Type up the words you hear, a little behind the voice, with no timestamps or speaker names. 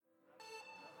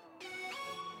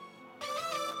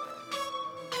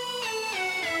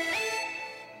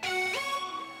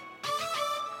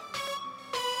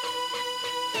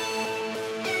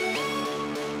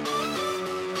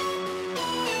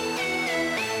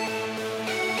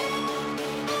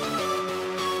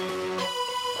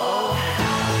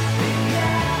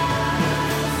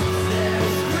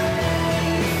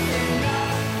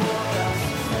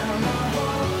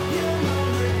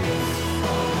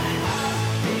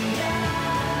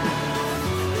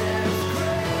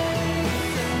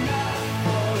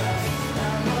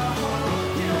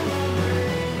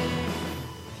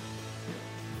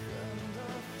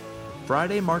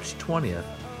Friday, March 20th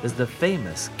is the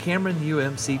famous Cameron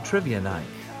UMC Trivia Night,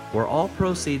 where all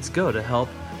proceeds go to help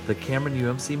the Cameron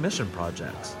UMC mission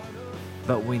projects.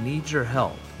 But we need your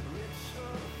help.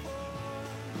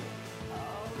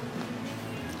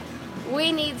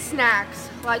 We need snacks,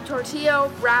 like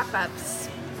tortilla wrap-ups.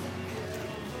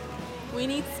 We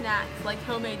need snacks, like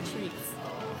homemade treats.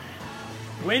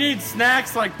 We need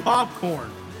snacks like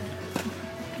popcorn.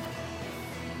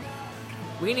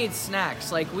 We need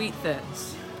snacks like Wheat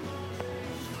Thins.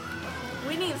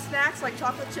 We need snacks like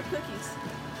chocolate chip cookies.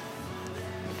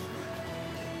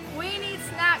 We need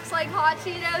snacks like hot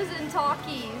Cheetos and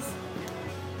Takis.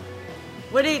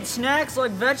 We need snacks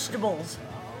like vegetables.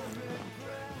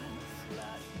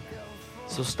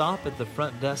 So stop at the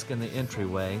front desk in the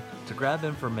entryway to grab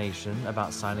information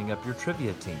about signing up your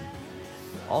trivia team.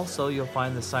 Also, you'll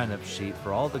find the sign-up sheet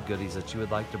for all the goodies that you would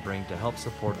like to bring to help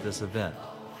support this event.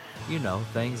 You know,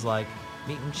 things like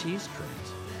meat and cheese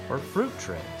trays, or fruit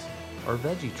trays, or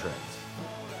veggie trays.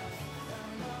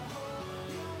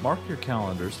 Mark your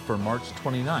calendars for March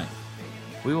 29th.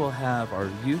 We will have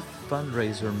our youth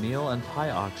fundraiser meal and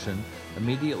pie auction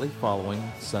immediately following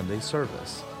Sunday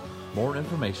service. More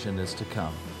information is to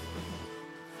come.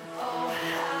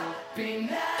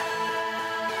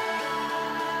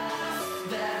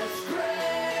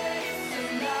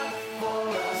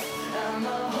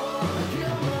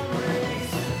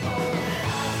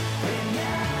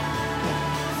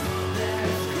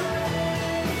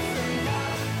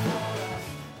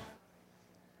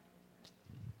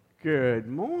 Good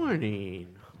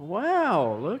morning.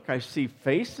 Wow, look, I see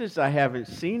faces I haven't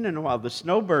seen in a while. The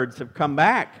snowbirds have come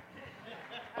back.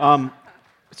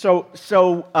 So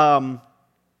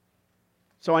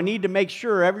I need to make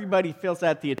sure everybody fills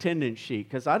out the attendance sheet,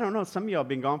 because I don't know, some of y'all have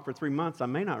been gone for 3 months. I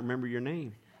may not remember your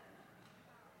name.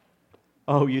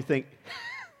 Oh, you think?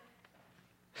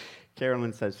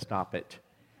 Carolyn says, stop it.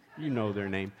 You know their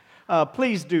name.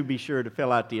 Please do be sure to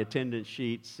fill out the attendance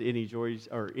sheets, any joys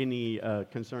or any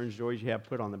concerns, joys you have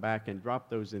put on the back, and drop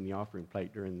those in the offering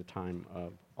plate during the time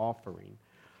of offering.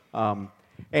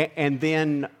 And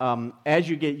then as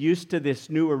you get used to this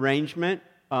new arrangement,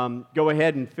 go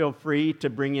ahead and feel free to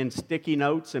bring in sticky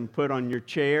notes and put on your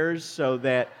chairs so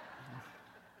that,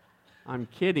 I'm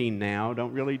kidding now,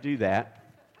 don't really do that.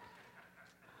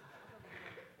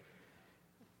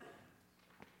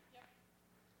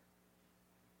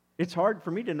 It's hard for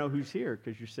me to know who's here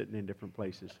because you're sitting in different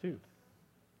places too.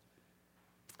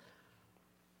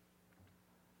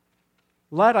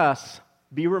 Let us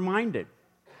be reminded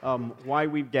why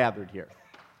we've gathered here.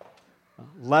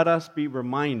 Let us be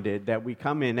reminded that we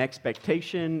come in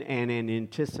expectation and in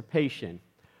anticipation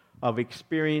of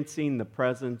experiencing the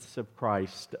presence of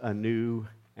Christ anew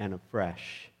and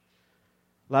afresh.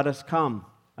 Let us come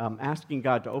asking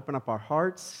God to open up our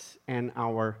hearts and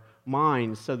our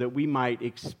minds so that we might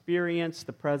experience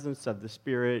the presence of the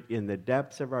Spirit in the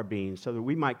depths of our being, so that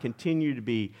we might continue to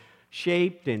be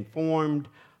shaped and formed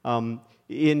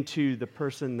into the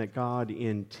person that God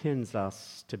intends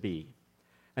us to be.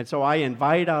 And so I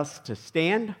invite us to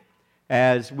stand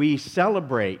as we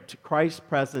celebrate Christ's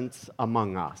presence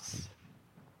among us.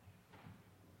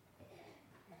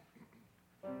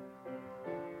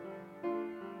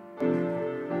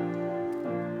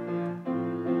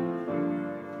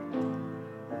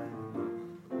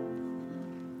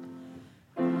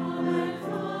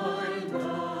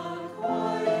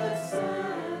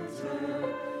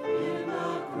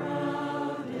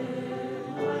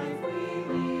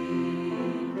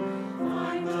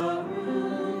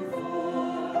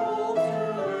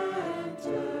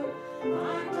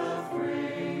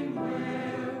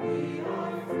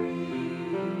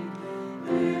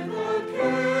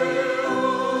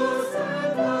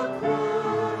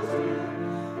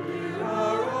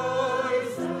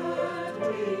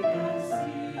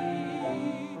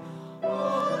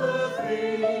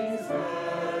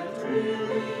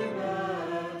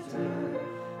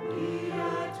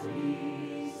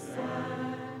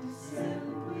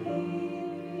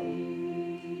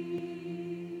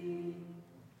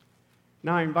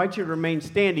 Now I invite you to remain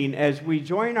standing as we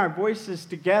join our voices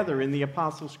together in the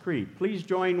Apostles' Creed. Please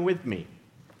join with me.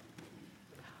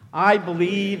 I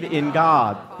believe in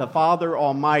God, the Father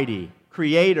Almighty,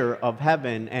 creator of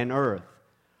heaven and earth.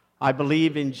 I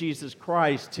believe in Jesus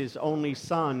Christ, his only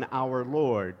Son, our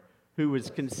Lord, who was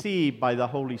conceived by the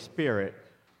Holy Spirit,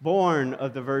 born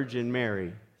of the Virgin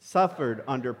Mary, suffered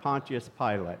under Pontius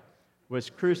Pilate,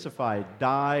 was crucified,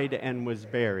 died, and was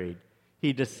buried.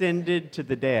 He descended to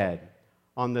the dead.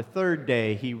 On the third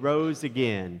day, he rose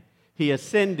again. He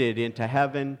ascended into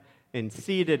heaven and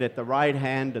seated at the right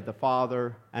hand of the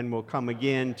Father, and will come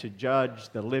again to judge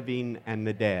the living and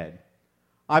the dead.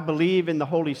 I believe in the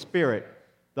Holy Spirit,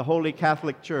 the Holy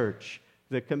Catholic Church,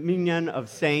 the communion of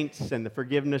saints and the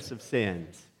forgiveness of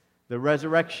sins, the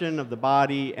resurrection of the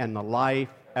body and the life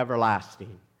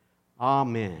everlasting.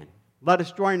 Amen. Let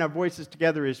us join our voices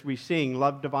together as we sing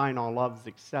Love Divine, All Loves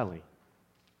Excelling.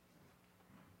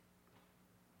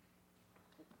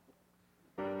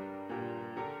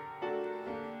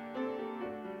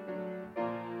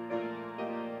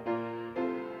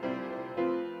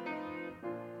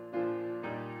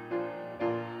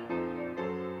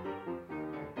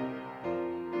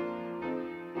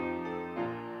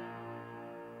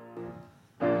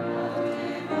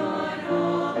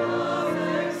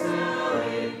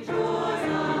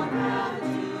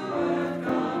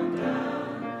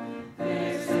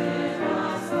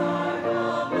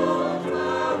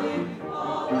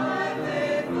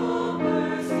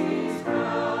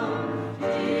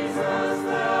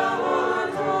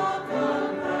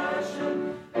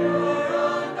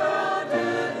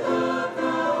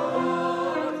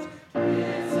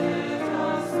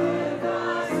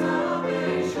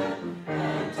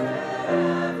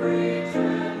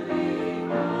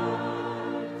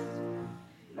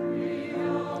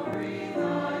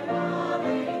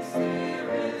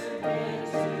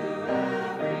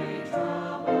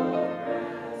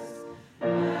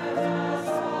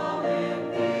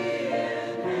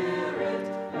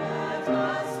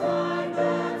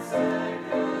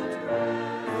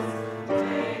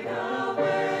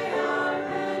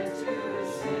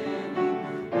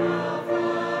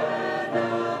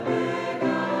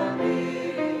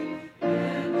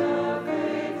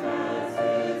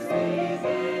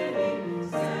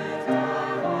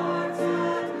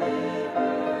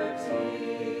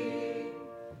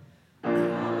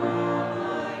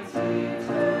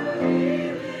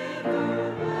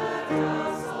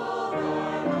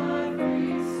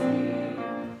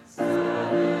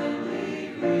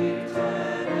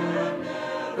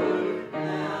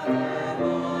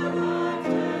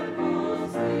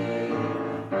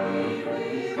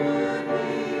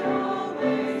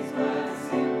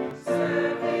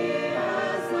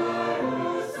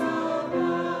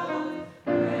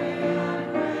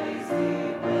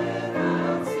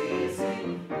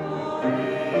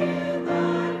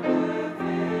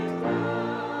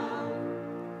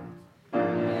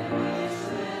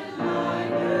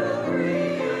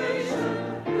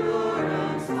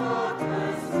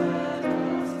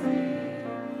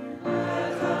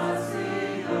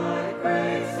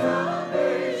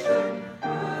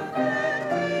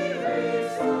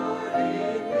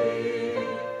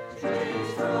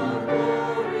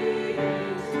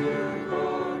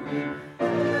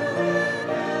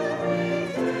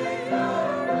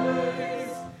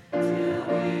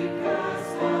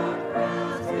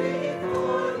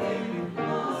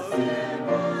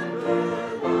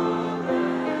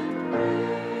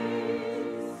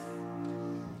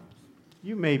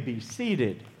 May be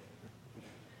seated.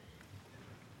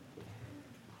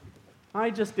 I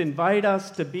just invite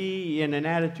us to be in an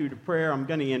attitude of prayer. I'm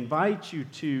going to invite you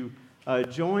to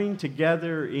join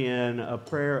together in a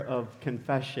prayer of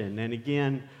confession. And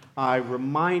again, I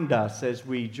remind us as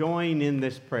we join in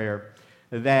this prayer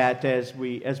that as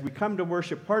we come to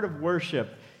worship, part of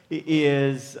worship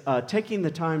is taking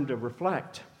the time to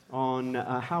reflect on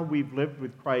how we've lived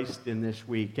with Christ in this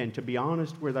week and to be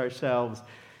honest with ourselves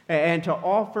and to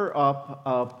offer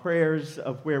up prayers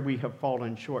of where we have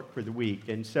fallen short for the week.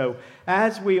 And so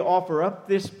as we offer up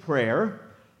this prayer,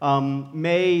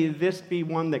 may this be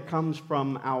one that comes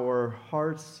from our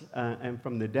hearts and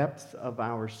from the depths of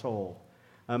our soul.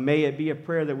 May it be a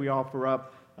prayer that we offer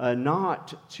up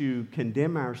not to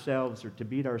condemn ourselves or to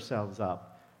beat ourselves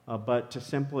up, but to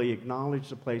simply acknowledge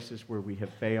the places where we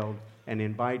have failed and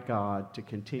invite God to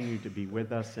continue to be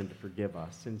with us and to forgive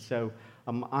us. And so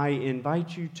I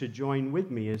invite you to join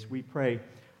with me as we pray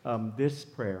this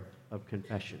prayer of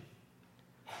confession.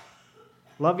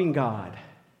 Loving God,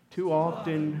 too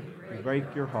often we break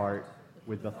your heart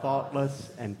with the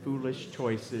thoughtless and foolish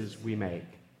choices we make.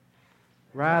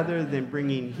 Rather than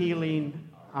bringing healing,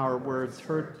 our words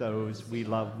hurt those we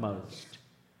love most.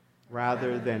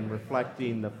 Rather than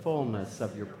reflecting the fullness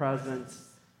of your presence,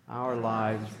 our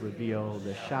lives reveal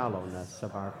the shallowness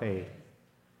of our faith.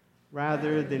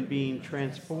 rather than being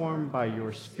transformed by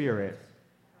your Spirit,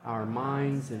 our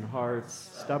minds and hearts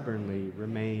stubbornly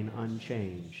remain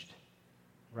unchanged.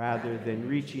 Rather than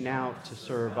reaching out to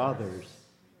serve others,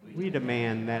 we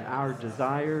demand that our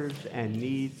desires and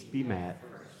needs be met.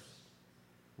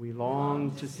 We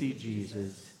long to see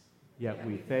Jesus, yet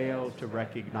we fail to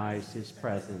recognize his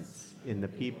presence in the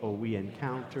people we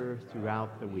encounter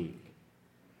throughout the week.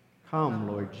 Come,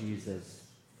 Lord Jesus,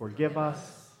 forgive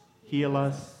us, heal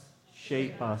us,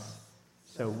 shape us,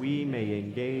 so we may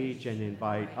engage and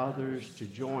invite others to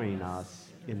join us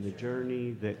in the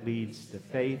journey that leads to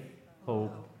faith,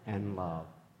 hope, and love.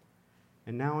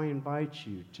 And now I invite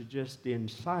you to just in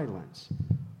silence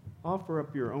offer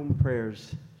up your own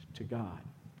prayers to God.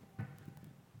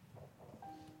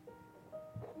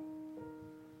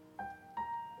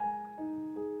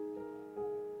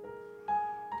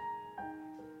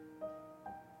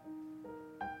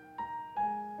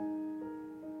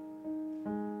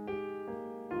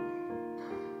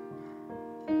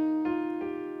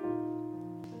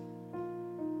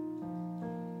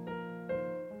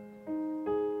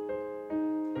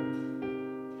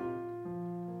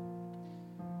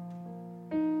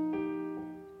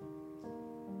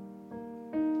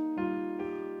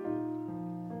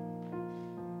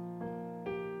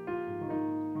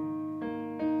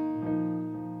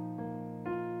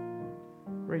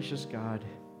 Gracious God,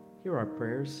 hear our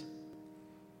prayers.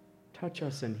 Touch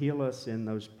us and heal us in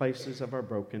those places of our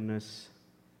brokenness.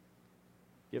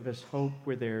 Give us hope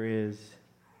where there is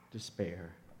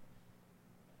despair.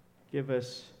 Give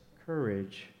us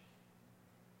courage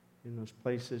in those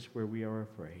places where we are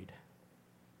afraid.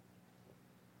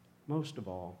 Most of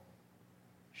all,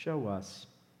 show us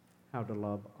how to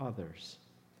love others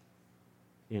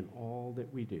in all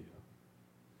that we do.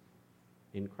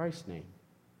 In Christ's name,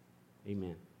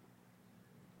 amen.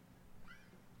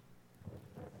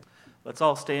 Let's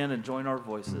all stand and join our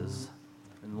voices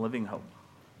in living hope.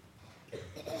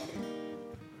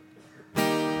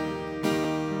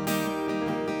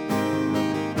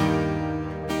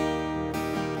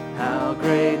 How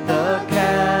great the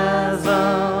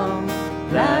chasm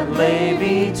that lay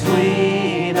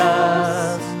between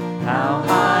us, how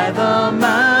high the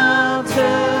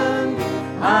mountain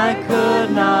I could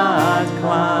not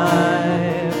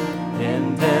climb.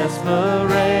 In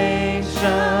desperation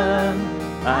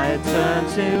I turned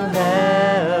to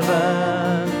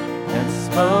heaven and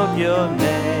spoke your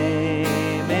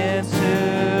name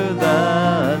into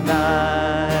the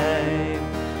night.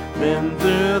 Then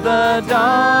through the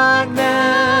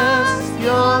darkness,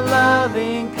 your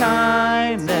loving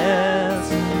kindness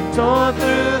tore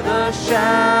through the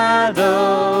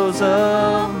shadows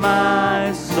of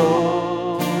my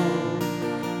soul.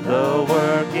 The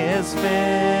work is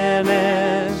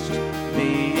finished,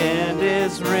 the end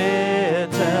is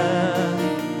written.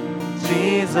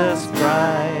 Jesus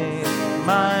Christ,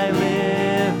 my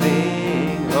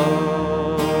living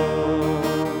hope.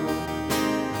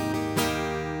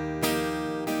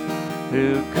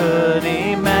 Who could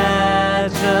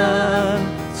imagine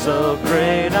so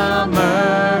great a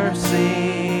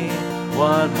mercy?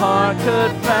 What heart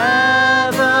could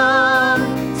fathom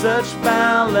such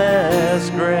boundless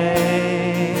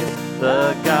grace?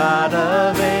 The God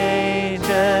of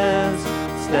ages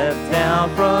stepped down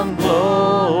from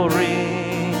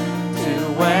glory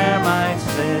to wear my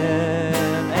sin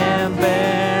and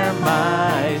bear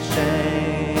my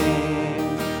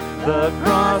shame. The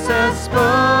cross has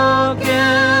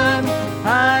spoken,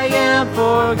 I am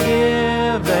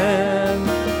forgiven.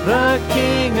 The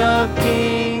King of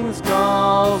Kings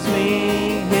calls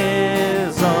me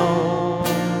his own.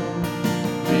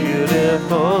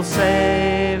 Beautiful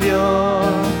Savior,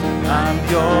 I'm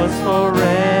yours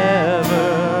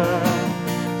forever.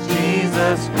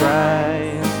 Jesus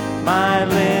Christ, my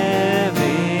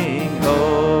living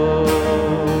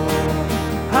hope.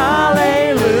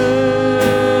 Hallelujah,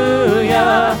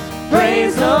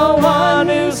 praise the one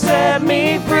who set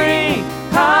me free.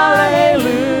 Hallelujah,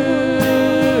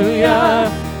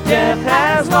 death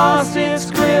has lost its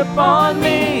grip on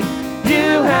me.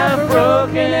 You have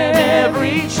broken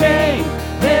every chain.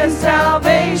 There's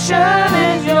salvation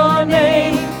in your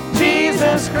name,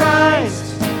 Jesus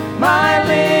Christ, my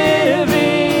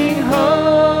living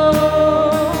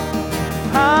hope.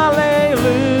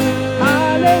 Hallelujah,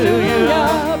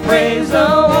 hallelujah, praise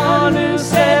the one who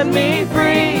set me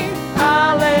free.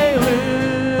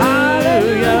 Hallelujah,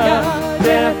 hallelujah,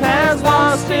 death has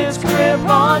lost its grip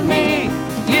on me.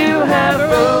 You have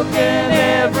broken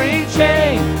every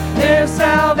chain. There's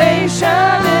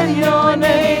salvation in your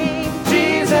name,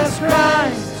 Jesus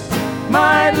Christ,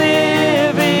 my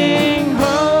living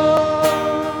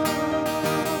hope.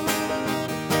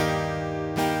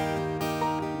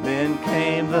 Then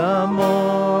came the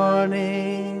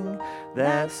morning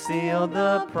that sealed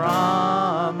the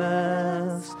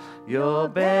promise. Your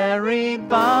buried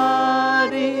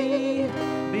body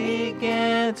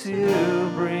began to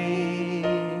breathe.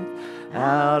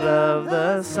 Out of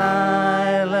the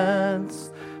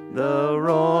silence, the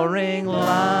roaring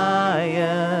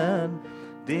lion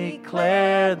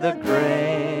declared the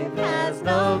grave has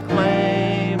no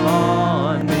claim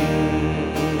on me.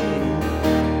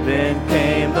 Then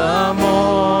came the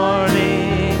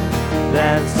morning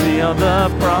that sealed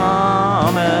the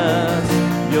promise.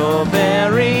 Your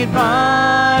buried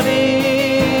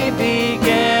body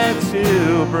began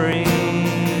to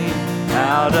breathe.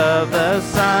 Out of the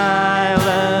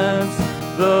silence,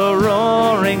 the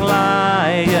roaring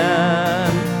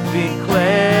lion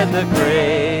declared the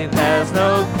grave has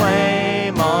no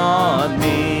claim on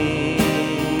me.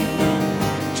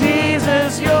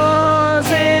 Jesus, yours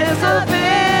is a victory.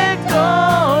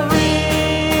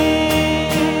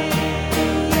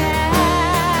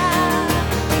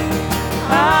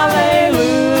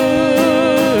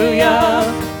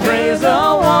 Hallelujah, praise the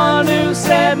one who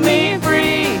set me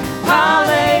free.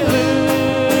 Hallelujah,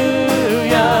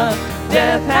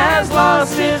 death has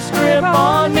lost its grip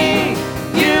on me.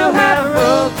 You have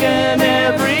broken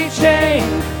every chain.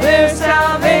 There's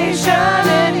salvation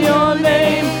in your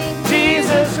name,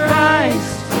 Jesus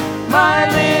Christ, my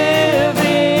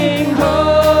living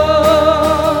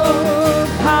hope.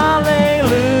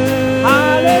 Hallelujah,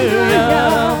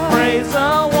 hallelujah, praise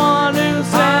the one who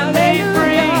set me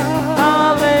free.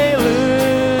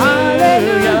 Hallelujah,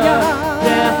 hallelujah,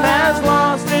 death has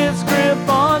lost its grip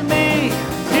on me.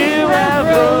 You have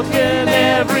broken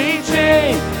every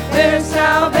chain. There's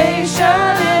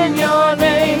salvation in your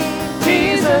name,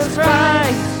 Jesus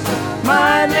Christ,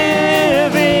 my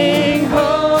living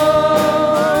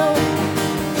hope.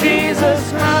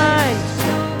 Jesus Christ,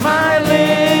 my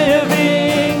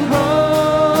living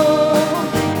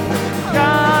hope.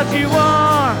 God, you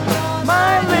are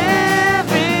my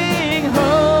living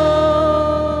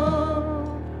hope.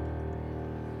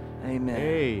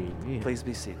 Amen. Amen. Please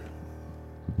be seated.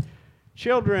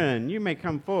 Children, you may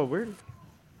come forward.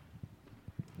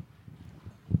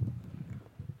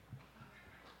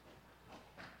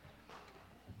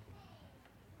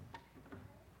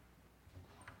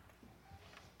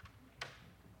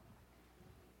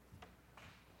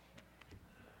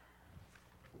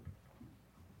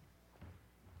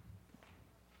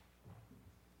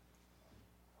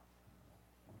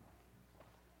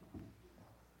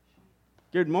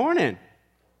 Good morning.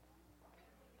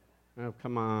 Oh,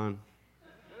 come on.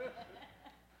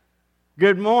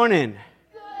 Good morning.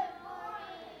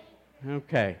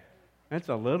 Okay, that's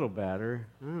a little better.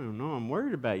 I don't know, I'm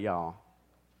worried about y'all.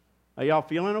 Are y'all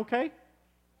feeling okay?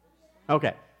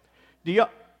 Okay. Do y'all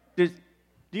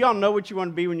know what you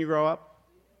want to be when you grow up?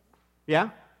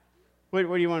 Yeah? What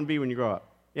do you want to be when you grow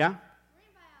up? Yeah?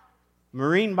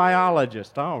 Marine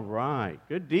biologist. All right,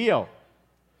 good deal.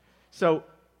 So,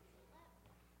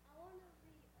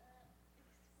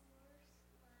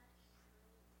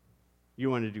 you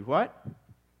want to do what? I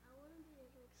want to be an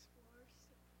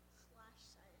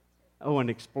explorer/scientist. Oh, an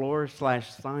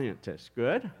explorer/scientist.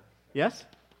 Good. Yes?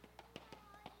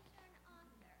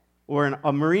 Or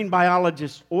a marine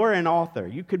biologist or an author.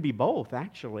 You could be both,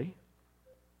 actually.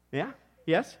 Yeah?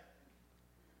 Yes?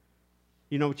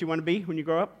 You know what you want to be when you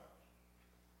grow up?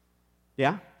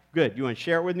 Yeah? Good. You want to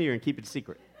share it with me or keep it a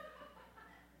secret?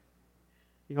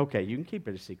 Okay, you can keep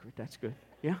it a secret. That's good.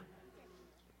 Yeah?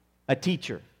 A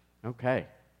teacher. Okay.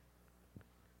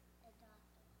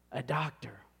 A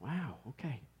doctor. Wow,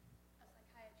 okay.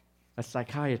 A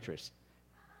psychiatrist.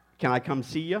 Can I come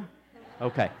see you?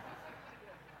 Okay.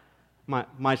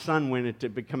 My son went to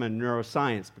become a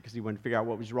neuroscience because he wanted to figure out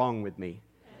what was wrong with me.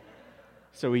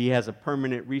 So he has a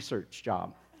permanent research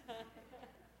job.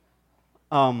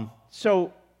 You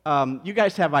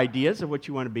guys have ideas of what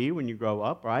you want to be when you grow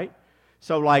up, right?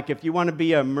 So like if you want to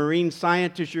be a marine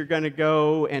scientist, you're going to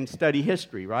go and study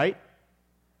history, right?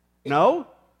 No?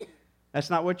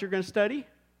 That's not what you're going to study?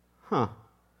 Huh.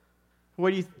 What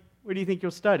do you think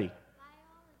you'll study? Biology,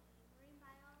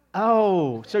 marine biology.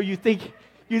 Oh, so you think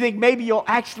maybe you'll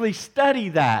actually study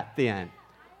that then?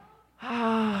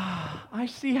 Ah, I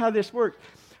see how this works.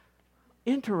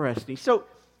 Interesting. So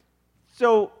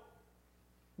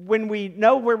when we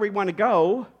know where we want to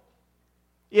go,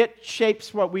 it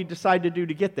shapes what we decide to do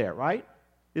to get there, right?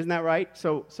 Isn't that right?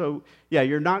 So yeah,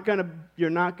 you're not going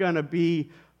to be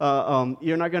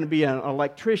an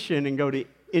electrician and go to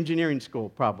engineering school,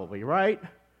 probably, right?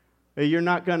 You're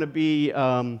not going to be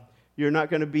a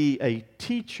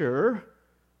teacher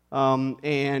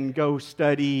and go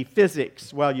study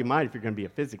physics. Well, you might if you're going to be a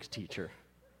physics teacher.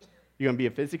 You going to be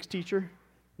a physics teacher?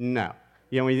 No.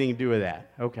 You don't have anything to do with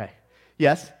that. Okay.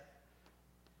 Yes?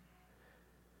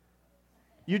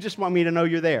 You just want me to know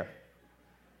you're there.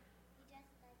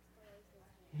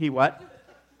 He what?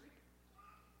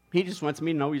 He just wants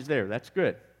me to know he's there. That's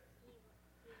good.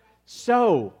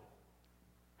 So,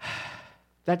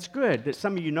 that's good that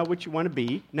some of you know what you want to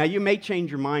be. Now, you may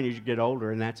change your mind as you get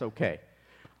older, and that's okay.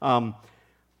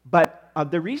 But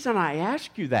the reason I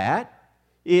ask you that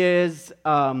is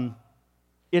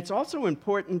it's also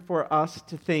important for us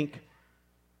to think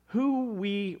who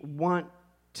we want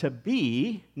to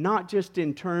be, not just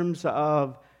in terms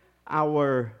of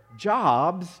our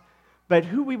jobs, but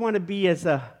who we want to be as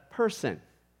a person.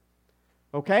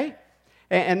 Okay?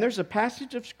 And there's a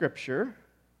passage of Scripture,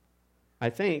 I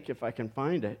think, if I can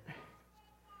find it.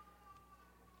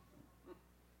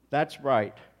 That's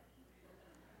right.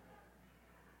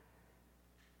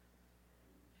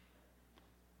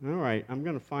 All right, I'm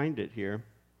going to find it here.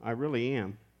 I really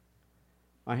am.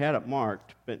 I had it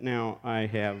marked, but now I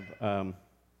have...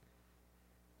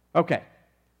 Okay.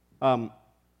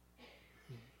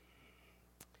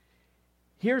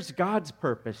 Here's God's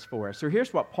purpose for us, or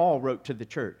here's what Paul wrote to the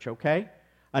church, okay?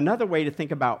 Another way to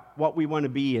think about what we want to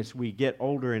be as we get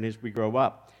older and as we grow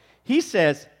up. He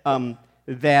says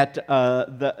that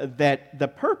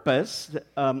the purpose,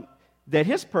 that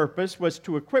his purpose was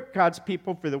to equip God's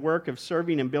people for the work of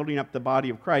serving and building up the body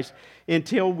of Christ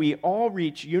until we all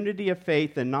reach unity of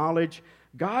faith and knowledge.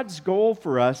 God's goal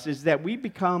for us is that we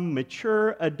become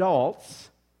mature adults.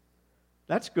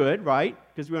 That's good, right?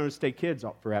 Because we want to stay kids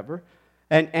forever.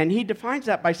 And he defines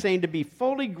that by saying to be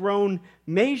fully grown,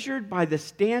 measured by the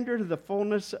standard of the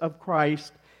fullness of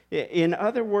Christ. In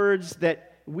other words,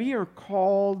 that we are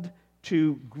called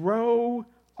to grow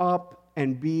up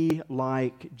and be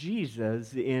like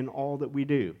Jesus in all that we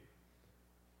do.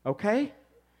 Okay?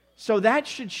 So that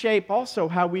should shape also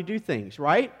how we do things,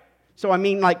 right? So I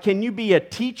mean, like, can you be a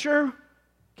teacher?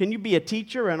 Can you be a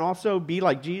teacher and also be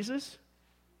like Jesus?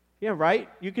 Yeah, right?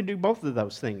 You can do both of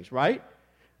those things, right?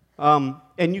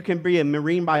 And you can be a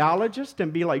marine biologist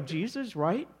and be like Jesus,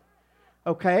 right?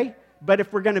 Okay? But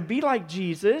if we're going to be like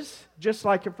Jesus, just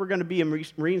like if we're going to be a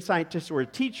marine scientist or a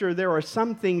teacher, there are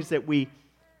some things that we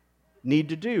need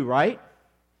to do, right?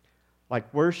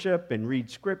 Like worship and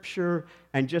read Scripture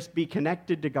and just be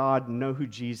connected to God and know who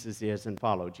Jesus is and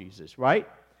follow Jesus, right?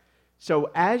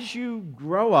 So as you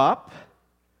grow up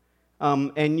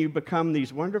and you become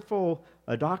these wonderful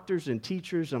doctors and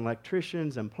teachers and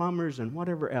electricians and plumbers and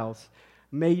whatever else,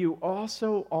 may you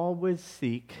also always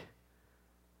seek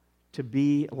to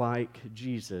be like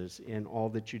Jesus in all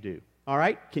that you do. All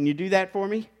right? Can you do that for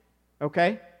me?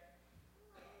 Okay?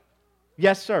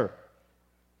 Yes, sir.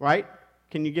 Right?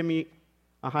 Can you give me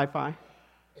a high five?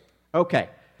 Okay.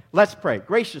 Let's pray.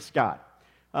 Gracious God,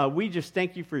 we just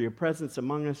thank you for your presence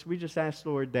among us. We just ask,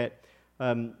 Lord, that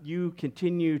you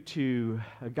continue to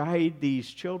guide these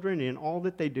children in all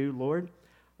that they do, Lord.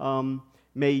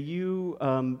 May you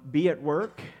be at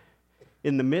work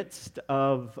in the midst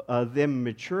of them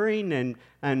maturing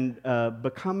and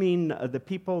becoming the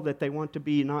people that they want to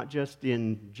be, not just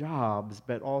in jobs,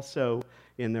 but also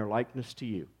in their likeness to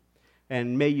you.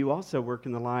 And may you also work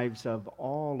in the lives of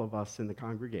all of us in the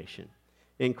congregation.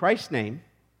 In Christ's name,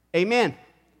 amen.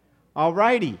 All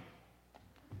righty.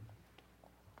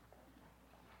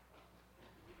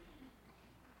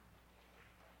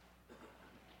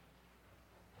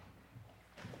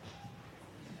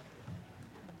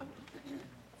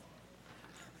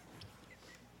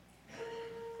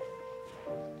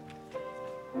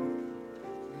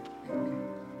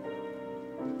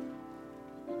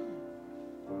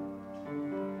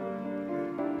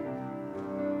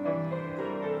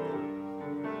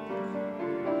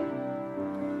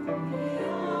 We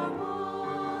are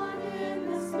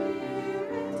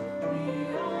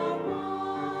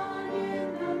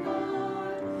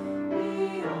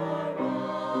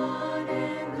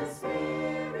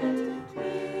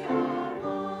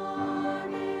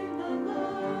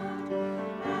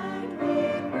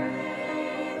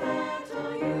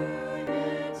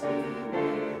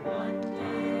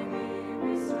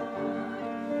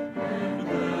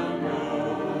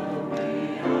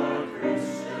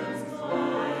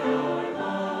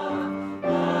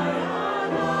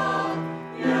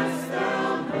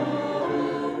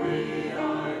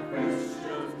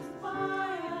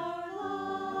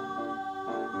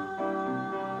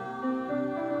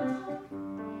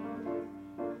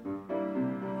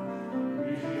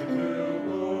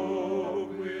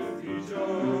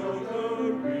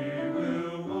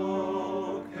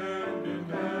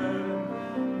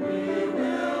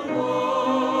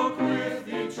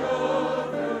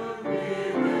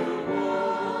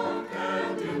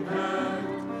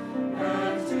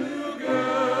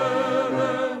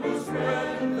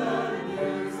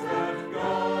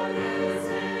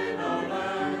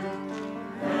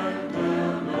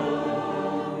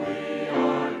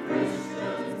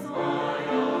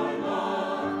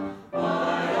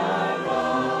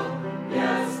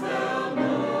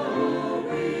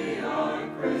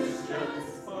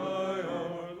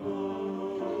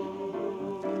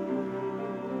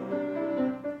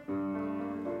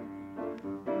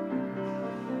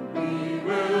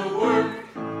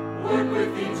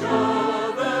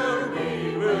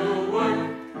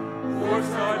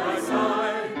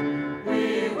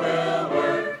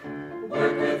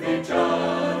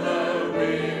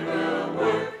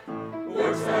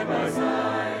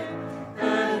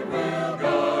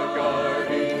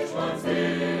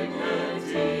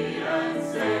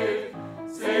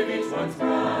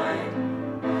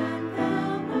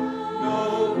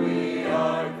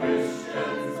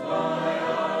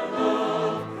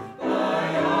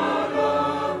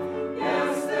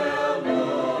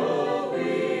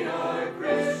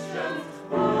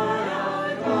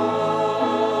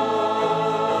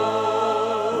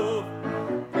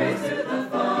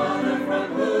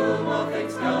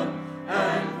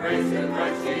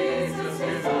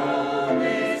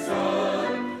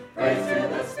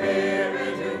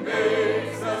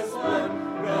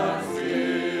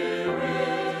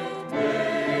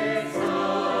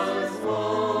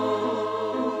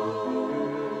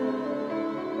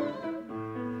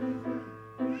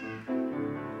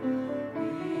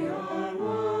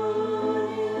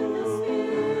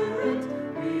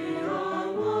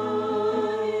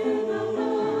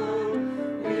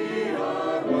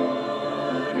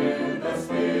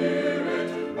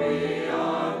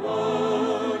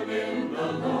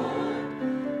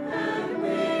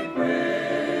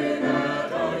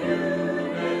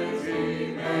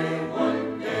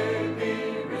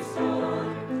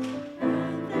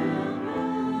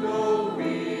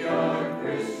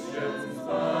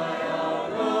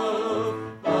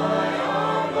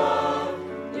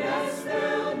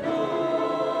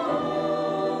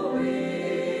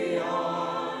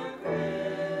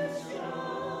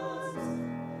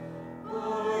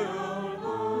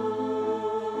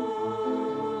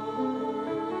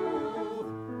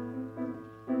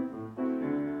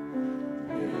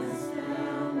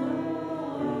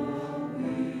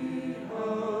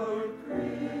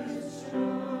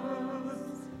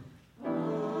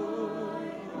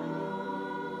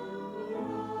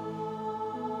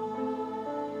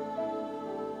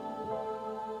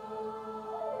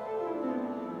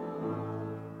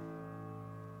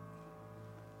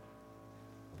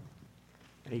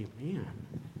Amen.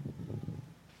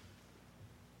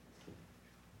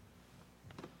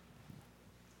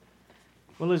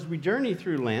 Well, as we journey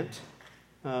through Lent,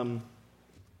 I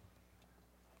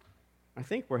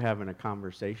think we're having a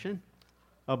conversation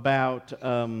about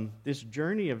this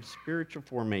journey of spiritual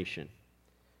formation.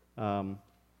 Part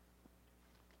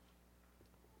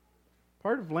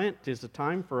of Lent is a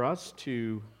time for us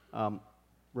to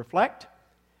reflect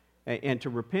and to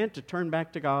repent, to turn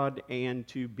back to God, and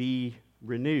to be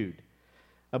renewed.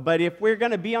 But if we're going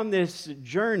to be on this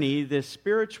journey, this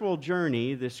spiritual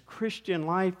journey, this Christian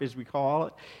life as we call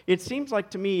it, it seems like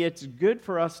to me it's good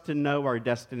for us to know our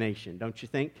destination, don't you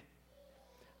think?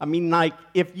 I mean, like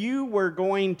if you were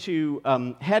going to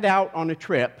head out on a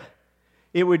trip,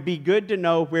 it would be good to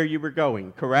know where you were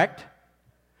going, correct?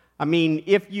 I mean,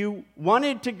 if you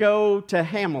wanted to go to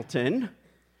Hamilton,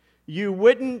 you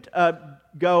wouldn't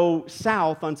go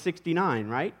south on 69,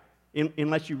 right?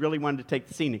 Unless you really wanted to take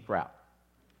the scenic route.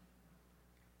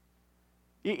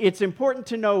 It's important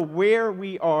to know where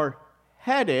we are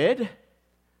headed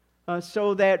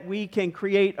so that we can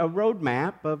create a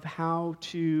roadmap of how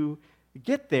to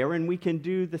get there, and we can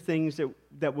do the things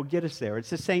that will get us there. It's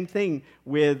the same thing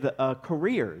with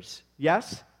careers,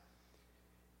 yes?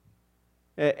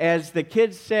 As the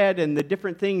kids said, and the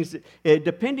different things,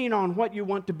 depending on what you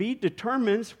want to be,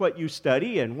 determines what you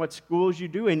study and what schools you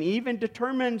do, and even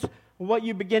determines what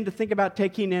you begin to think about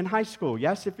taking in high school.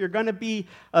 Yes, if you're going to be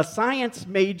a science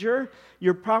major,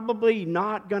 you're probably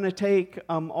not going to take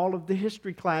all of the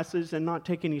history classes and not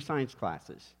take any science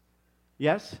classes.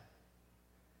 Yes?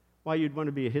 Why you'd want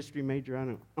to be a history major, I don't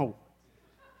know. Oh,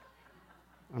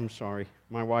 I'm sorry.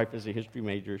 My wife is a history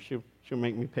major. She'll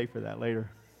make me pay for that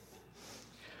later.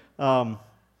 Oh,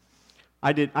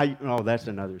 that's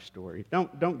another story.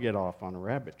 Don't get off on a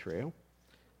rabbit trail.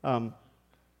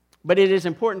 But it is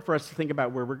important for us to think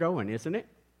about where we're going, isn't it?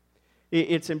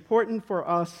 It's important for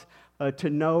us to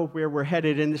know where we're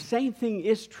headed. And the same thing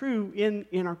is true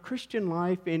in our Christian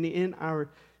life and in our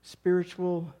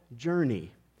spiritual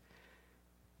journey.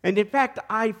 And in fact,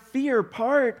 I fear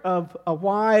part of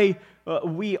why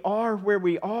we are where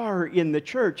we are in the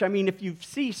church. I mean, if you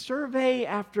see survey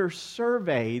after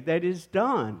survey that is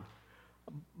done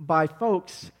by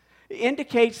folks, it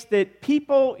indicates that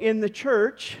people in the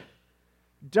church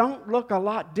don't look a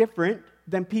lot different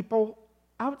than people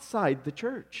outside the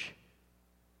church.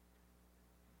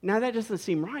 Now, that doesn't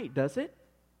seem right, does it?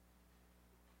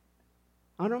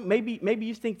 I don't. Maybe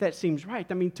you think that seems right.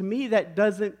 I mean, to me, that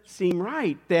doesn't seem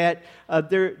right. That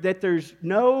there's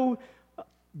no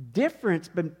difference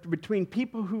between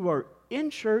people who are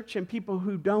in church and people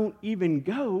who don't even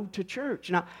go to church.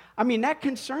 Now, I mean, that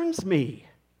concerns me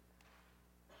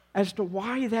as to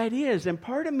why that is. And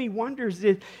part of me wonders,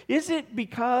 is it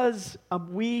because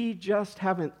we just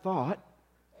haven't thought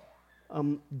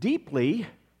deeply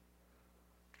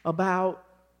about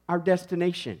our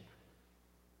destination?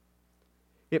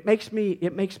 It makes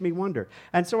me wonder.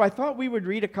 And so I thought we would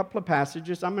read a couple of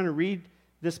passages. I'm going to read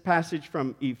this passage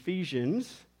from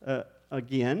Ephesians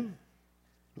again.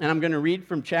 And I'm going to read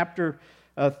from chapter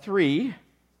 3,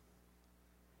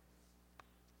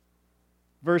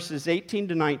 verses 18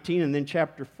 to 19, and then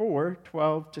chapter 4,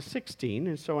 12 to 16.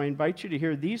 And so I invite you to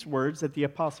hear these words that the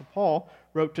Apostle Paul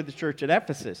wrote to the church at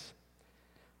Ephesus.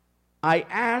 I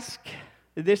ask,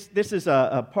 this is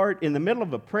a part in the middle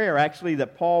of a prayer, actually,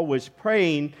 that Paul was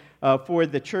praying for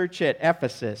the church at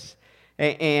Ephesus.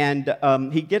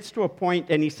 And he gets to a point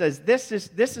and he says, this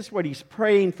is what he's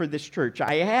praying for this church.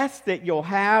 I ask that you'll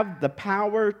have the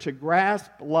power to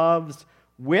grasp love's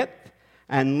width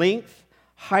and length,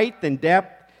 height and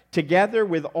depth, together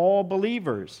with all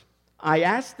believers. I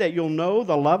ask that you'll know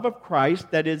the love of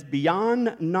Christ that is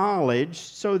beyond knowledge,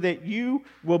 so that you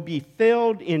will be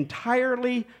filled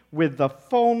entirely with the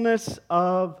fullness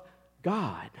of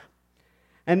God.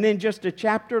 And then just a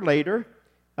chapter later,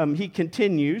 he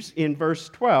continues in verse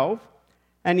 12,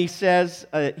 and he says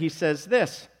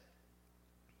this.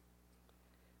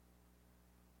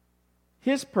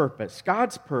 His purpose,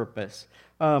 God's purpose,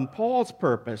 Paul's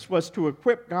purpose, was to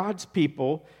equip God's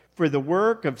people for the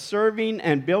work of serving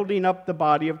and building up the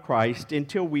body of Christ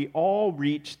until we all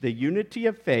reach the unity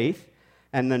of faith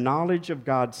and the knowledge of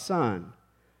God's Son.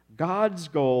 God's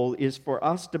goal is for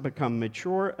us to become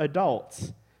mature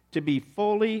adults, to be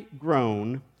fully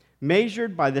grown,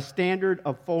 measured by the standard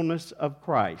of fullness of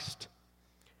Christ.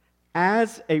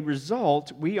 As a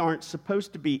result, we aren't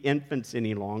supposed to be infants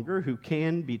any longer who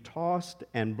can be tossed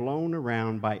and blown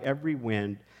around by every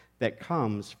wind that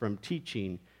comes from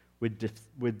teaching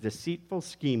with deceitful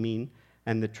scheming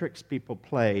and the tricks people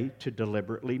play to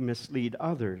deliberately mislead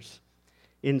others.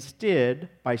 Instead,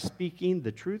 by speaking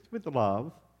the truth with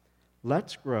love,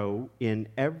 let's grow in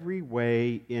every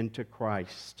way into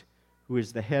Christ, who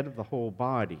is the head of the whole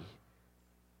body.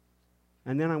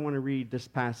 And then I want to read this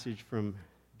passage from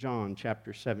John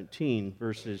chapter 17,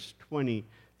 verses 20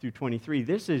 through 23.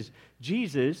 This is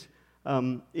Jesus.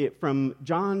 From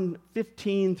John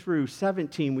 15 through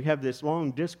 17, we have this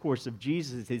long discourse of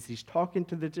Jesus as he's talking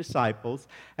to the disciples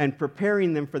and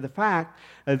preparing them for the fact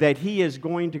that he is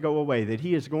going to go away, that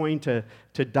he is going to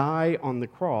die on the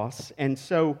cross. And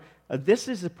so this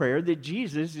is a prayer that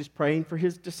Jesus is praying for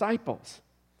his disciples.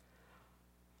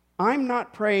 I'm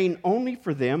not praying only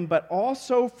for them, but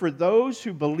also for those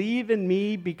who believe in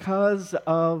me because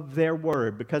of their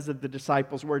word, because of the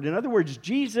disciples' word. In other words,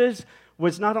 Jesus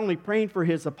was not only praying for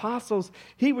his apostles,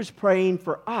 he was praying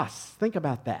for us. Think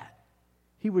about that.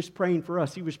 He was praying for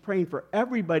us. He was praying for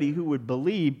everybody who would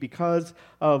believe because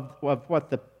of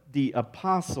what the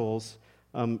apostles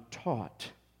taught.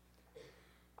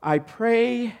 I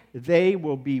pray they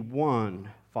will be one,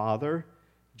 Father,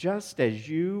 just as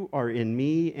you are in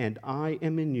me and I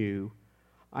am in you.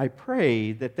 I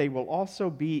pray that they will also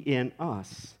be in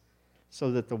us, so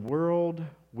that the world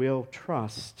will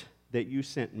trust that you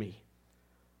sent me.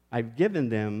 I've given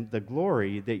them the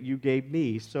glory that you gave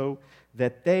me, so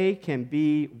that they can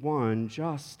be one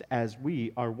just as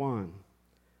we are one.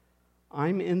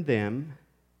 I'm in them,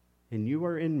 and you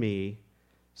are in me,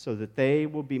 so that they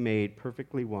will be made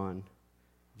perfectly one.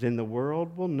 Then the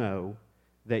world will know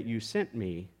that you sent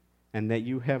me, and that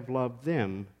you have loved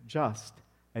them just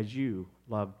as you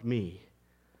loved me.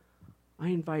 I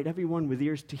invite everyone with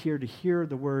ears to hear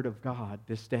the word of God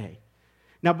this day.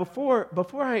 Now, before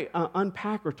I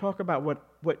unpack or talk about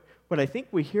what I think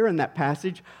we hear in that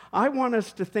passage, I want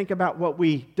us to think about what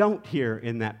we don't hear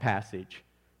in that passage,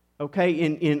 okay,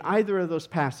 in either of those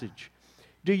passages.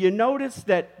 Do you notice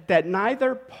that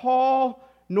neither Paul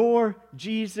nor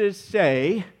Jesus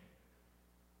say,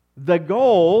 the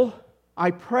goal,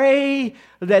 I pray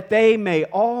that they may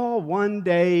all one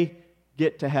day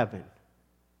get to heaven?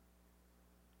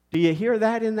 Do you hear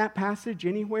that in that passage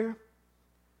anywhere?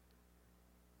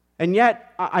 And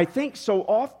yet, I think so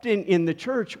often in the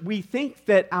church, we think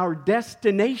that our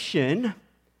destination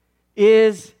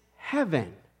is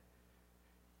heaven.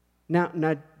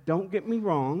 Now, don't get me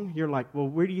wrong. You're like, well,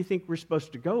 where do you think we're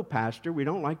supposed to go, Pastor? We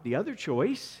don't like the other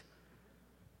choice.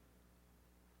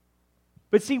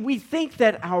 But see, we think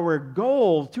that our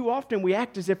goal, too often we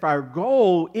act as if our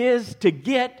goal is to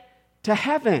get to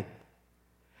heaven.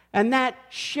 And that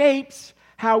shapes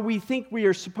how we think we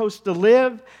are supposed to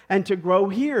live and to grow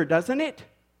here, doesn't it?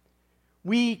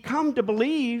 We come to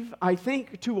believe, I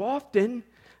think, too often,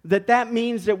 that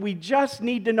means that we just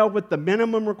need to know what the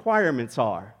minimum requirements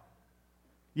are.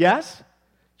 Yes?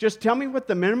 Just tell me what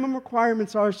the minimum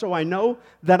requirements are so I know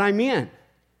that I'm in.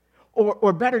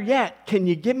 Or better yet, can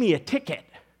you give me a ticket?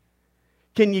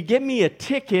 Can you give me a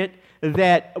ticket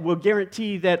that will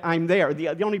guarantee that I'm there?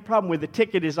 The only problem with the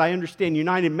ticket is I understand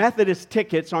United Methodist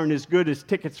tickets aren't as good as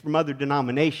tickets from other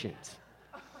denominations.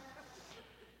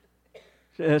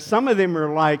 Some of them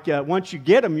are like, once you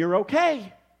get them, you're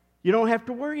okay. You don't have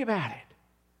to worry about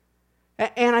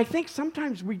it. And I think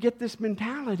sometimes we get this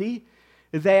mentality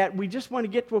that we just want to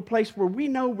get to a place where we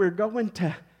know we're going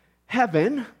to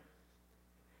heaven,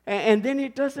 and then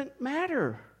it doesn't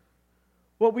matter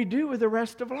what we do with the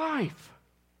rest of life.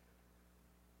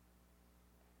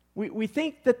 We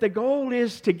think that the goal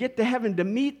is to get to heaven, to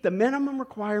meet the minimum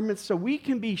requirements so we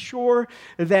can be sure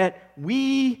that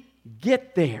we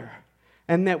get there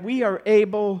and that we are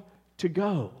able to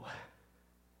go.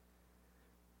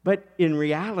 But in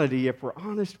reality, if we're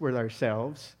honest with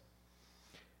ourselves,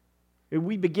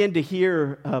 we begin to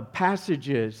hear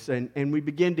passages and we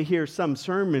begin to hear some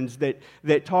sermons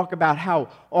that talk about how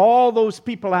all those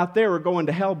people out there are going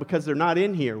to hell because they're not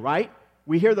in here, right?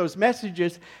 We hear those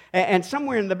messages, and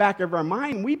somewhere in the back of our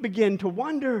mind, we begin to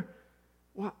wonder,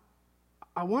 well,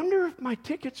 I wonder if my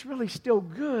ticket's really still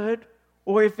good,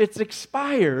 or if it's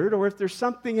expired, or if there's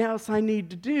something else I need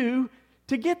to do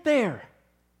to get there.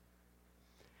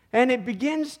 And it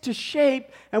begins to shape,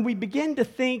 and we begin to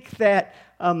think that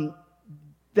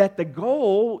that the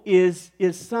goal is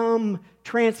some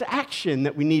transaction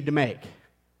that we need to make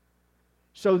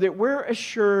so that we're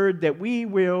assured that we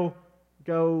will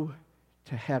go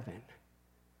to heaven.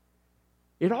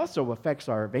 It also affects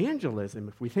our evangelism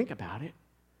if we think about it.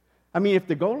 I mean, if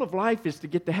the goal of life is to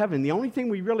get to heaven, the only thing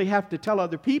we really have to tell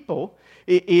other people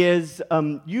is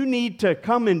you need to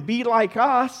come and be like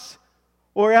us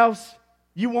or else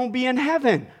you won't be in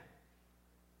heaven.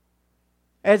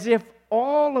 As if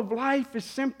all of life is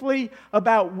simply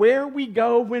about where we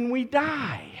go when we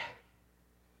die.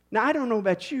 Now, I don't know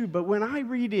about you, but when I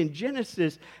read in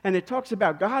Genesis and it talks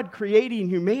about God creating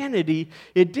humanity,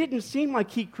 it didn't seem like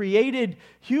He created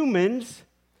humans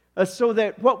so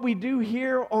that what we do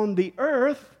here on the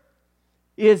earth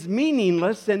is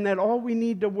meaningless and that all we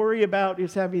need to worry about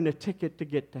is having a ticket to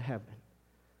get to heaven.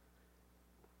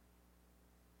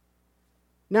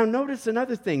 Now, notice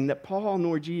another thing that Paul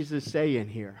nor Jesus say in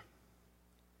here.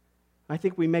 I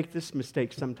think we make this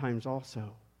mistake sometimes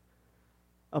also.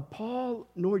 Paul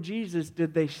nor Jesus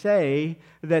did they say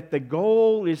that the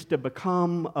goal is to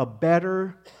become a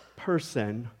better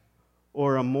person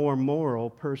or a more moral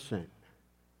person.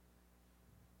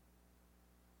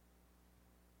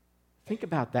 Think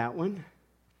about that one.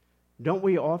 Don't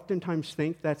we oftentimes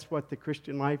think that's what the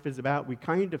Christian life is about? We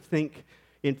kind of think,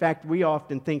 in fact, we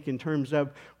often think in terms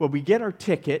of, well, we get our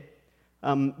ticket,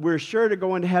 we're sure to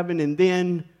go into heaven, and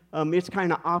then it's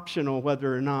kind of optional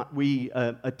whether or not we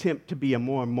attempt to be a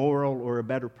more moral or a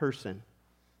better person.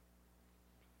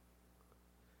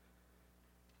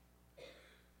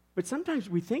 But sometimes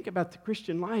we think about the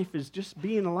Christian life as just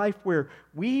being a life where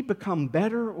we become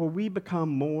better or we become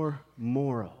more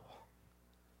moral.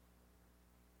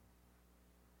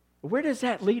 Where does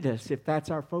that lead us if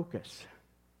that's our focus?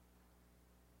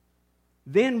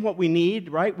 Then what we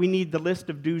need, right? We need the list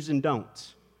of do's and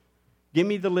don'ts. Give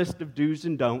me the list of do's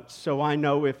and don'ts so I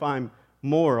know if I'm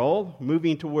moral,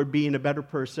 moving toward being a better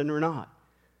person or not.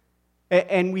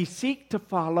 And we seek to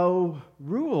follow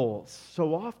rules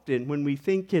so often when we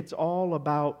think it's all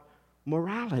about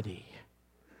morality.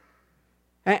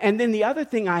 And then the other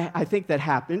thing I think that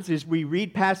happens is we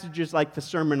read passages like the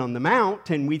Sermon on the Mount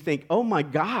and we think, oh my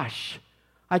gosh,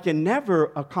 I can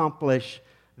never accomplish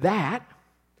that.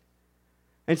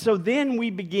 And so then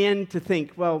we begin to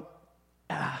think, well,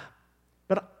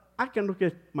 but I can look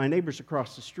at my neighbors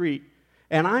across the street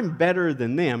and I'm better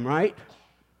than them, right?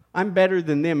 I'm better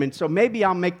than them, and so maybe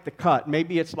I'll make the cut.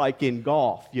 Maybe it's like in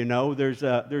golf, you know, there's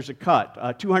a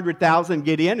cut. 200,000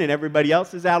 get in, and everybody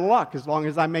else is out of luck. As long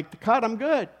as I make the cut, I'm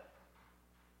good.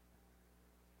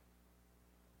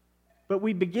 But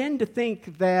we begin to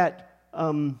think that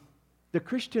the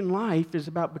Christian life is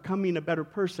about becoming a better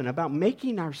person, about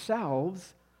making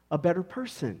ourselves a better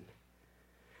person.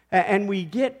 And we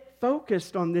get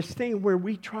focused on this thing where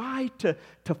we try to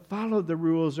follow the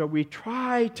rules, or we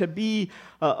try to be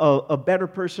a better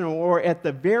person, or at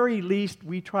the very least,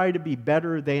 we try to be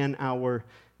better than our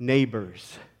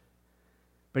neighbors.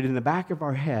 But in the back of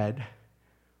our head,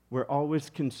 we're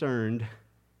always concerned,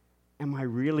 am I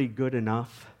really good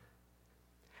enough?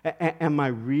 Am I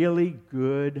really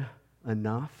good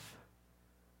enough?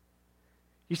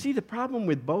 You see, the problem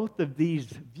with both of these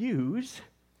views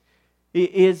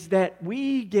is that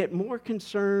we get more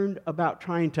concerned about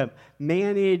trying to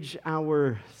manage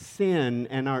our sin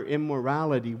and our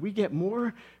immorality. We get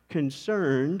more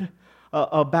concerned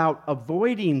about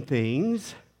avoiding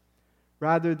things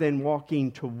rather than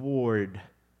walking toward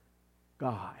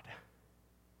God.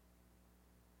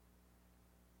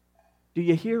 Do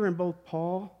you hear in both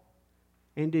Paul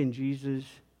and in Jesus,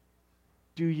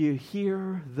 do you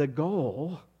hear the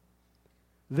goal?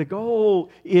 The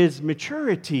goal is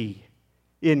maturity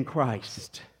in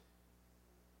Christ.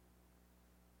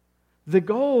 The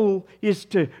goal is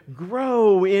to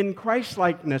grow in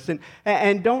Christ-likeness.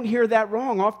 And don't hear that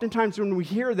wrong. Oftentimes when we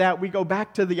hear that, we go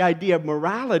back to the idea of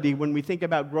morality when we think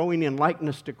about growing in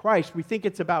likeness to Christ. We think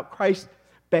it's about Christ's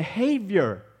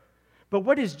behavior. But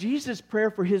what is Jesus' prayer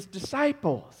for his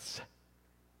disciples?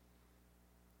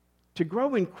 To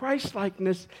grow in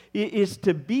Christ-likeness is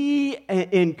to be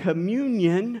in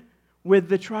communion with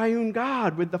the triune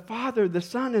God, with the Father, the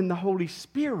Son, and the Holy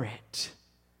Spirit.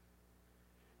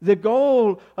 The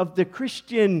goal of the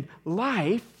Christian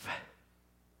life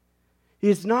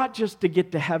is not just to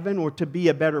get to heaven or to be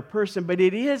a better person, but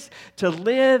it is to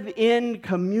live in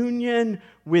communion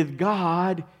with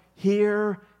God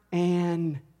here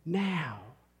and now.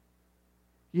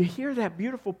 You hear that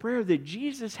beautiful prayer that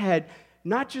Jesus had,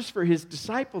 not just for his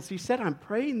disciples. He said, I'm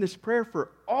praying this prayer for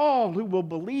all who will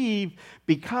believe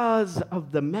because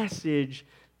of the message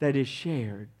that is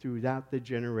shared throughout the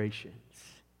generations.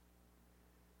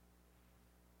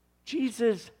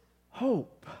 Jesus'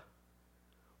 hope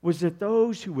was that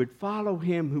those who would follow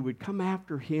him, who would come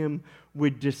after him,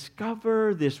 would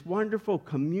discover this wonderful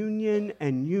communion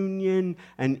and union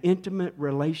and intimate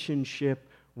relationship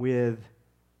with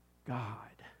God.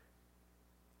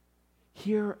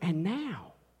 Here and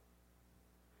now.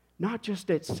 Not just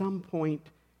at some point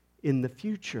in the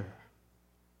future.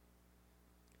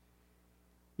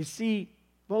 You see,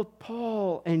 both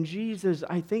Paul and Jesus,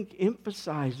 I think,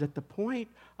 emphasize that the point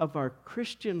of our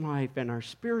Christian life and our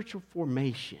spiritual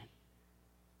formation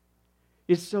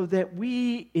is so that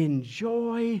we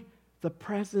enjoy the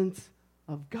presence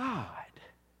of God.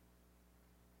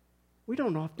 We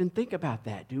don't often think about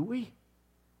that, do we?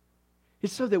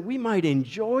 It's so that we might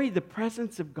enjoy the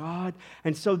presence of God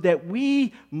and so that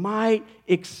we might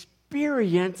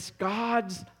experience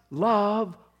God's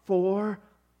love for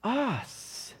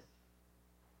us.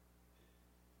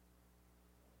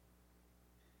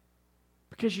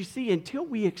 Because you see, until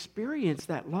we experience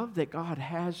that love that God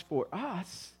has for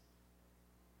us,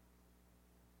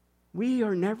 we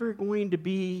are never going to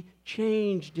be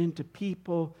changed into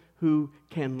people who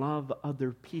can love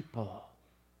other people.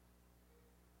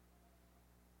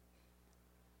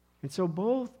 And so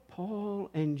both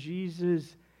Paul and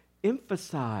Jesus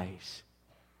emphasize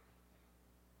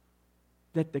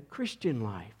that the Christian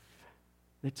life,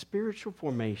 that spiritual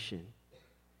formation,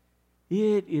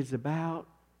 it is about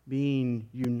being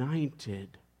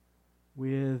united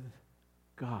with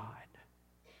God.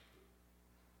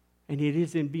 And it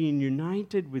is in being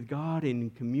united with God and in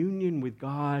communion with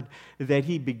God that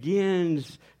he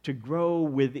begins to grow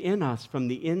within us from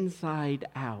the inside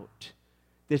out.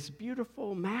 This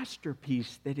beautiful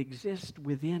masterpiece that exists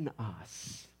within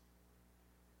us.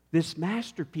 This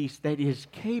masterpiece that is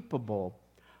capable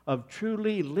of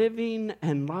truly living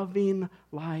and loving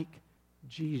like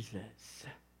Jesus.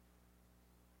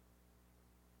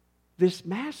 This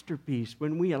masterpiece,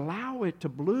 when we allow it to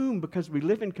bloom because we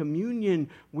live in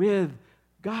communion with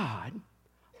God,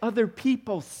 other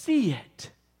people see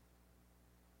it.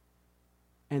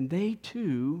 And they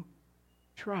too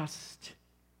trust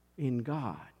in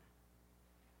God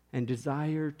and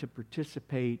desire to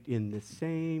participate in the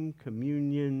same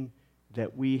communion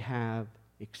that we have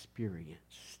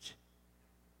experienced.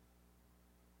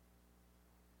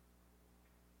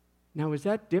 Now, is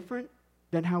that different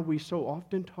than how we so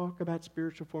often talk about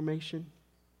spiritual formation?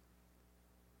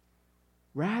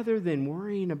 Rather than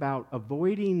worrying about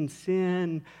avoiding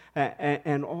sin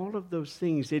and all of those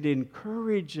things, it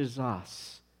encourages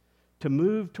us to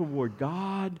move toward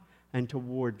God and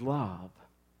toward love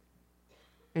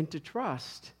and to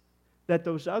trust that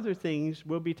those other things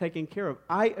will be taken care of.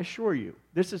 I assure you,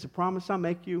 this is a promise I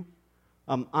make you.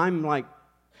 I'm like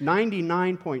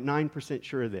 99.9%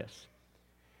 sure of this.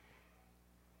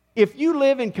 If you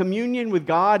live in communion with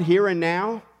God here and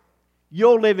now,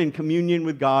 you'll live in communion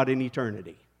with God in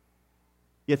eternity.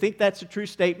 You think that's a true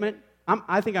statement?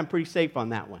 I think I'm pretty safe on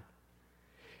that one.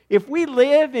 If we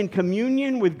live in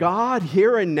communion with God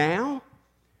here and now,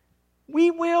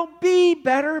 we will be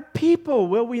better people,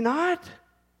 will we not?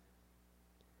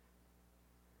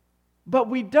 But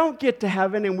we don't get to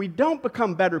heaven and we don't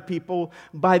become better people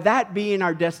by that being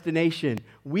our destination.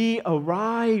 We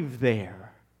arrive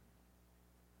there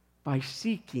by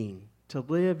seeking to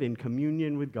live in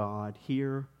communion with God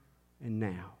here and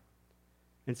now.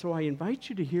 And so I invite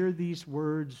you to hear these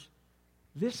words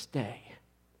this day,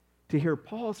 to hear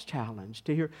Paul's challenge,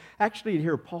 to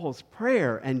hear Paul's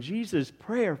prayer and Jesus'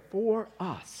 prayer for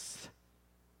us.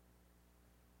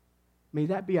 May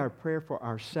that be our prayer for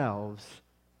ourselves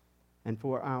and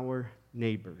for our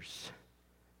neighbors.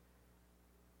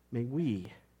 May we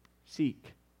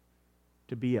seek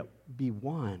to be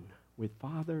one with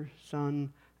Father,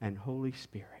 Son, and Holy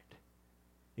Spirit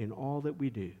in all that we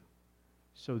do,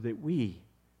 so that we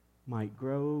might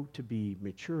grow to be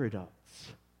mature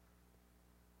adults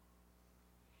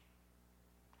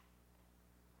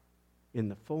in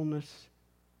the fullness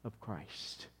of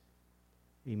Christ.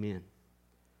 Amen.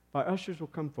 Our ushers will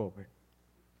come forward.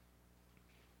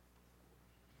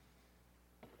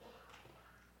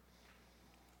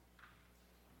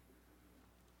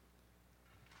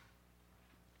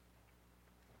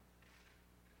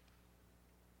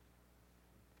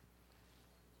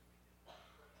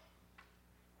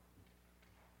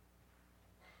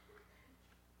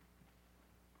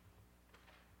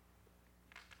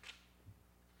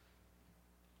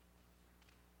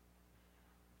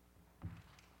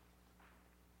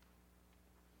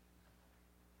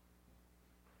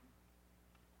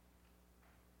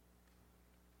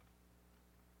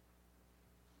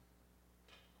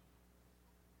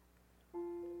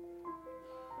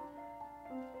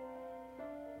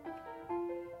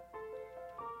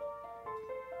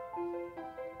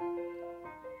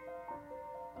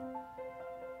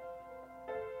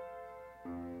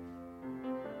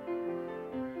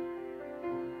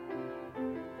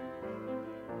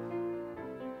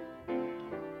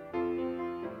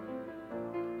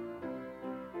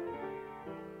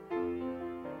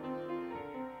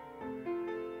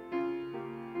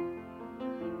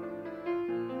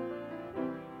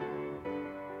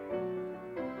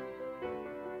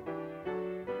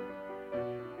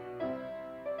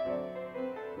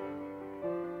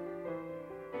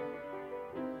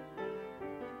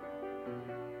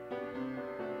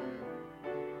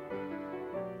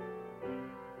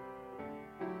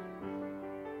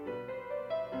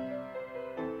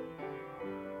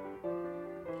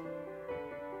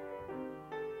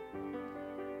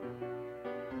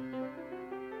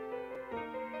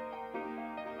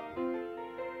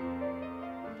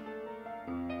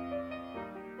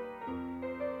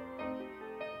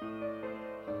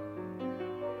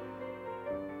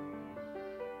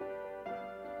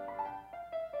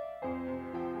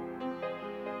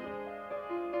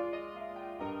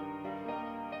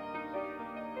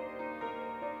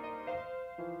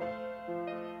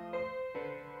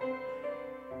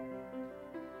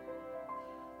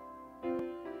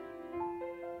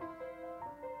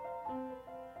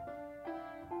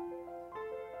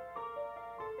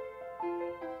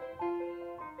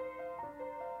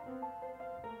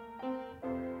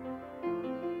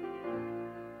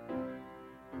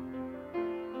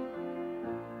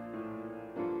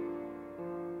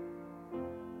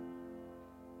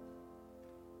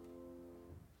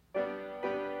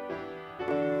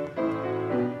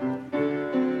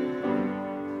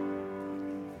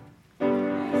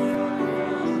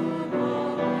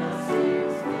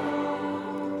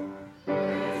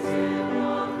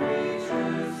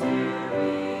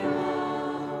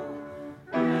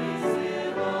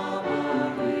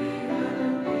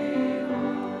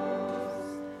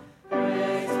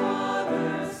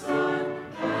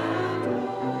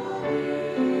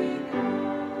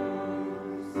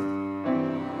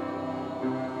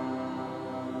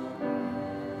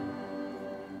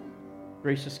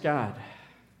 Gracious God,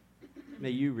 may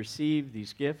you receive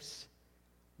these gifts.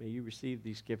 May you receive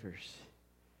these givers.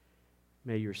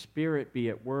 May your Spirit be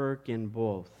at work in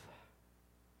both,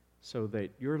 so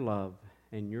that your love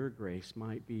and your grace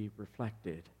might be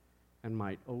reflected and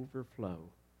might overflow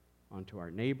onto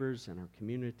our neighbors and our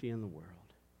community and the world.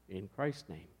 In Christ's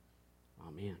name,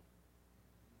 amen.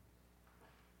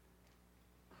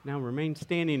 Now remain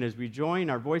standing as we join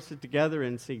our voices together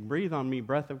and sing, "Breathe on Me,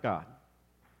 Breath of God."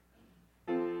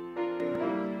 Amen.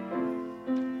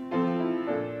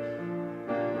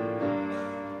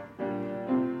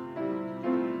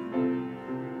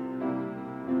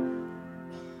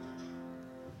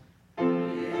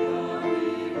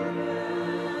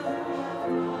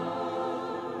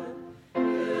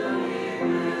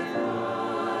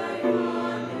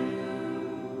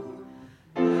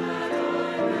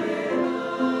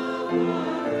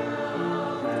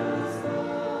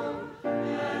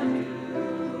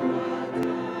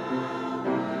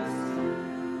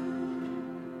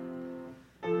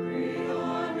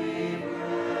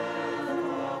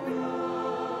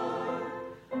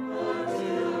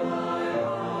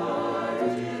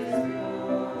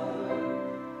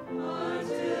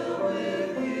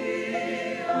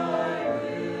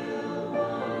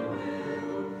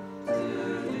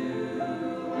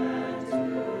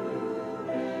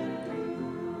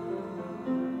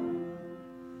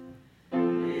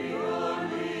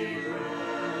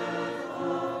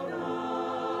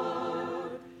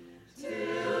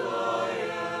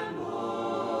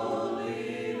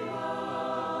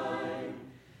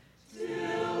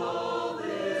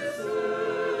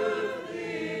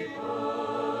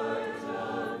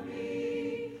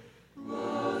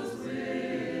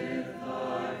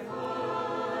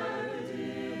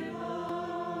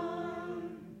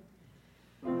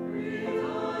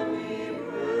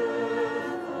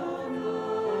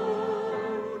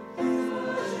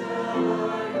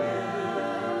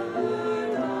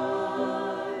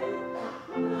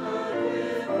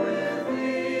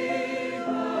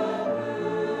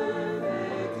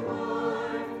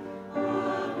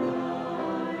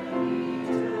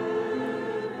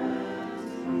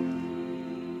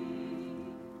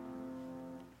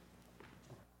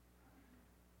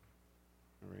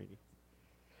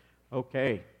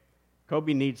 Okay.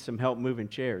 Kobe needs some help moving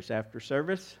chairs after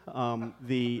service.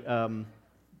 The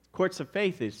Courts of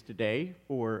Faith is today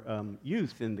for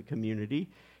youth in the community.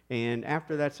 And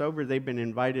after that's over, they've been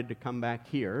invited to come back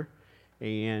here.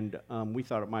 And we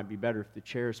thought it might be better if the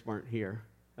chairs weren't here.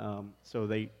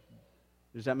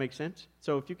 Does that make sense?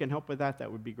 So if you can help with that,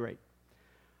 that would be great.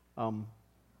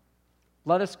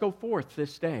 Let us go forth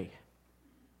this day,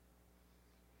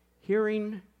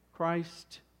 hearing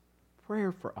Christ's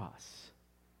prayer for us,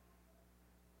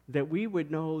 that we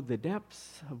would know the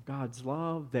depths of God's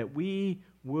love, that we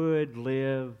would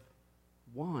live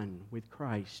one with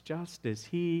Christ, just as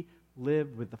He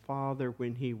lived with the Father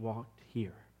when He walked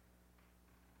here,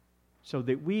 so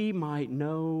that we might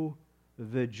know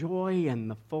the joy and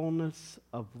the fullness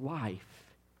of life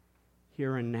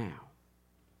here and now.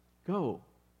 Go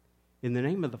in the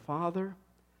name of the Father,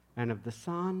 and of the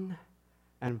Son,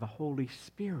 and of the Holy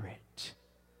Spirit,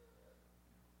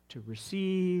 to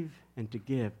receive and to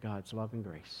give God's love and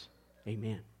grace.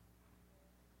 Amen.